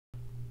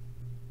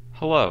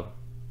Hello,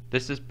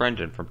 this is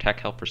Brendan from Tech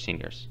Help for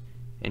Seniors,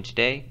 and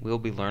today we will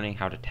be learning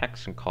how to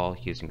text and call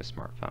using a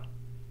smartphone.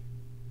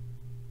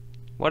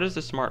 What is a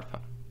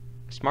smartphone?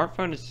 A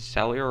smartphone is a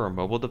cellular or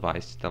mobile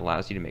device that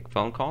allows you to make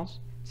phone calls,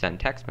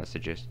 send text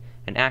messages,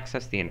 and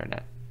access the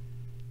internet.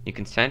 You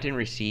can send and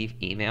receive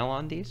email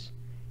on these.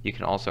 You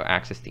can also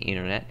access the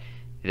internet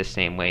the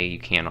same way you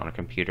can on a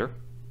computer.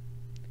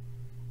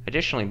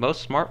 Additionally,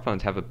 most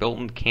smartphones have a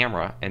built-in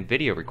camera and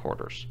video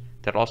recorders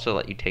that also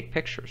let you take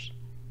pictures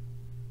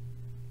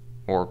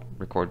or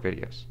record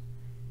videos.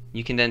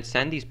 You can then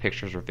send these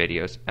pictures or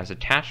videos as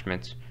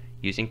attachments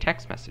using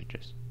text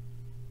messages.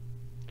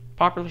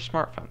 Popular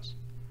smartphones.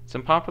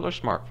 Some popular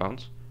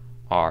smartphones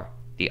are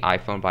the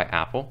iPhone by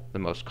Apple, the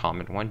most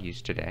common one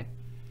used today,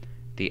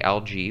 the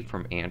LG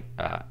from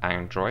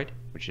Android,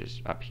 which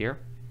is up here,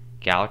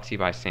 Galaxy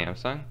by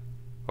Samsung,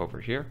 over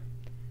here,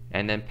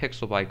 and then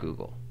Pixel by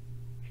Google,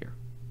 here.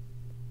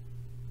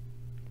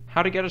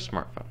 How to get a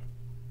smartphone?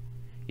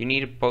 You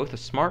need both a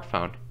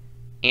smartphone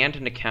and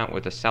an account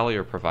with a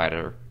cellular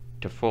provider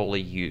to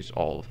fully use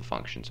all of the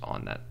functions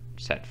on that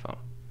said phone.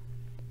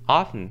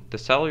 Often, the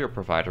cellular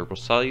provider will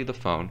sell you the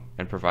phone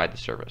and provide the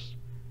service.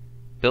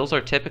 Bills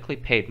are typically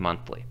paid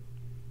monthly.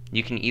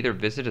 You can either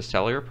visit a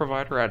cellular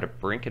provider at a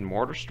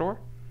brick-and-mortar store,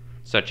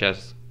 such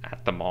as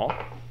at the mall,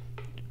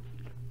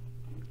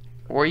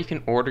 or you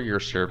can order your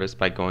service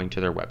by going to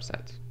their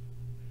websites.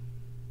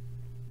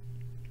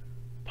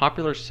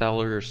 Popular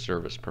cellular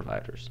service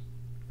providers: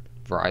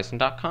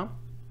 Verizon.com,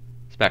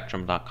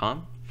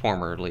 Spectrum.com,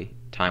 formerly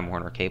Time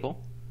Warner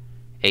Cable,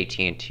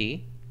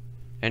 AT&T,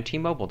 and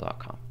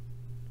T-Mobile.com.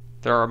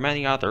 There are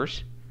many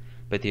others,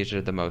 but these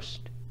are the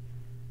most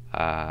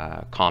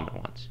common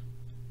ones.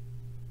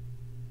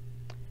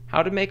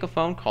 How to make a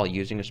phone call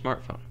using a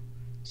smartphone.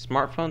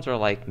 Smartphones are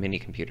like mini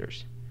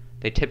computers.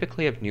 They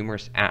typically have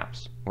numerous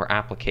apps or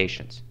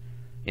applications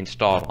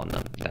installed on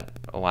them that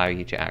allow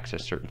you to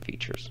access certain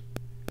features.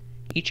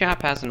 Each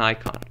app has an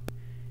icon.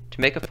 To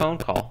make a phone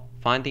call,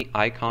 find the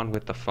icon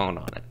with the phone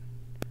on it.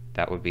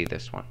 That would be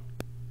this one.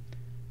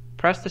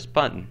 Press this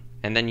button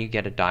and then you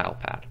get a dial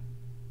pad.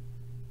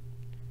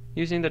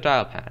 Using the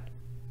dial pad.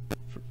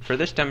 For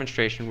this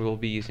demonstration we will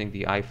be using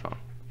the iPhone.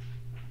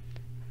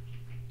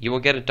 You will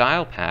get a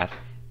dial pad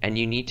and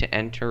you need to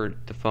enter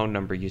the phone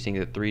number using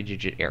the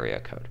 3-digit area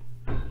code.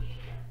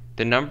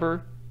 The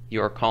number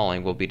you are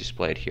calling will be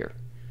displayed here.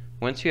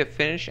 Once you have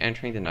finished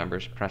entering the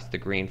numbers, press the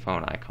green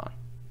phone icon.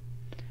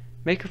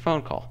 Make your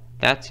phone call.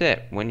 That's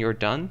it. When you're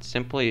done,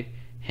 simply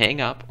hang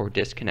up or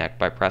disconnect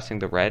by pressing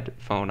the red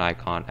phone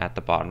icon at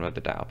the bottom of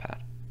the dial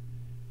pad.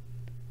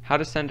 How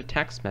to send a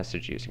text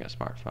message using a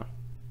smartphone.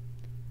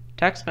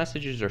 Text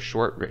messages are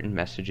short written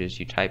messages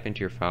you type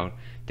into your phone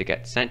that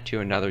get sent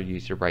to another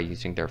user by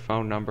using their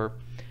phone number.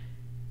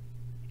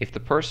 If the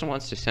person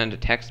wants to send a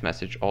text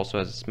message also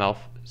has a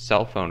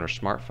cell phone or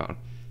smartphone,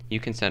 you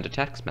can send a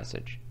text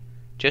message.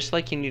 Just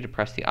like you need to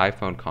press the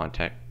iPhone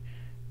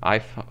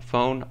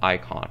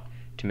icon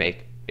to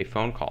make a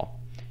phone call,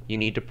 you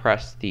need to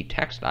press the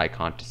text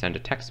icon to send a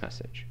text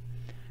message.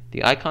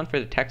 The icon for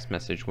the text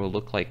message will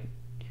look like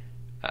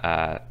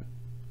a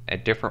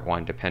different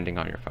one depending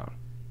on your phone.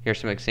 Here are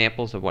some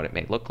examples of what it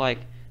may look like.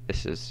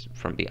 This is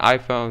from the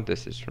iPhone,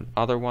 this is from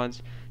other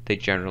ones. They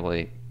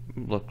generally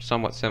look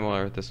somewhat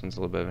similar. This one's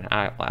a little bit of an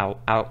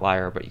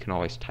outlier, but you can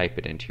always type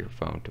it into your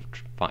phone to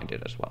find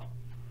it as well.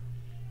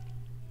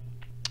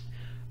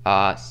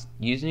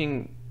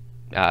 Using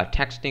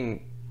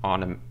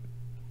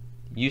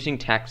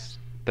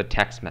the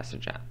text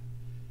message app.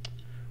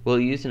 We'll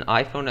use an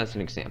iPhone as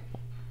an example.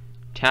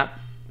 Tap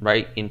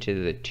right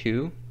into the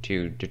 2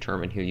 to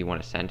determine who you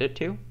want to send it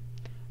to.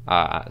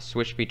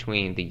 Switch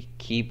between the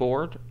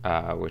keyboard,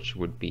 which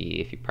would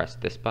be if you press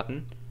this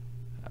button,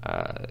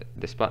 that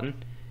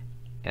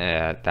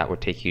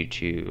would take you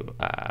to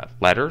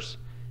letters,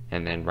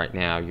 and then right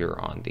now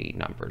you're on the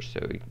numbers, so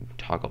you can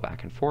toggle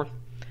back and forth.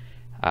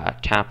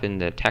 Tap in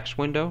the text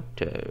window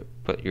to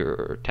put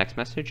your text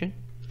message in,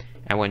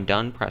 and when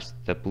done, press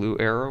the blue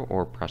arrow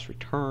or press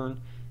return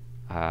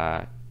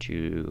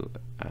to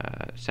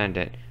send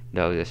it,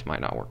 though this might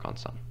not work on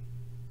some.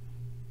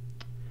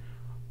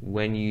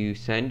 When you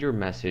send your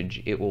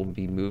message, it will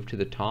be moved to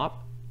the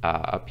top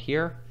up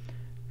here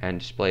and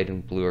displayed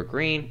in blue or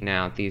green.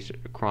 Now these,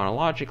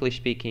 chronologically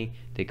speaking,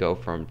 they go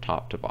from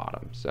top to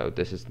bottom, so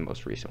this is the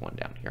most recent one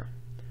down here.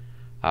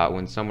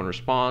 When someone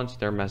responds,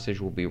 their message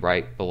will be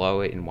right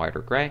below it in white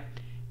or gray,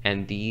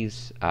 and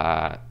these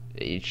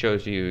it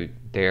shows you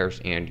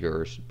theirs and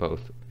yours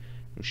both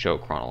show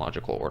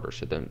chronological order,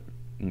 so they're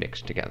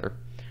mixed together.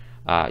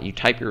 You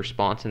type your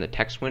response in the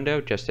text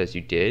window just as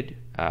you did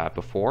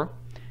before,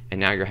 and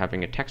now you're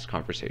having a text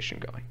conversation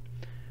going.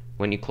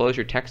 When you close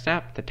your text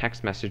app, the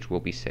text message will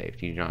be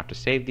saved. You don't have to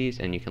save these,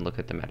 and you can look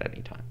at them at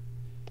any time.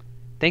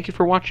 Thank you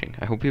for watching.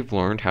 I hope you've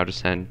learned how to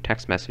send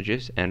text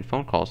messages and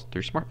phone calls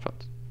through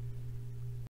smartphones.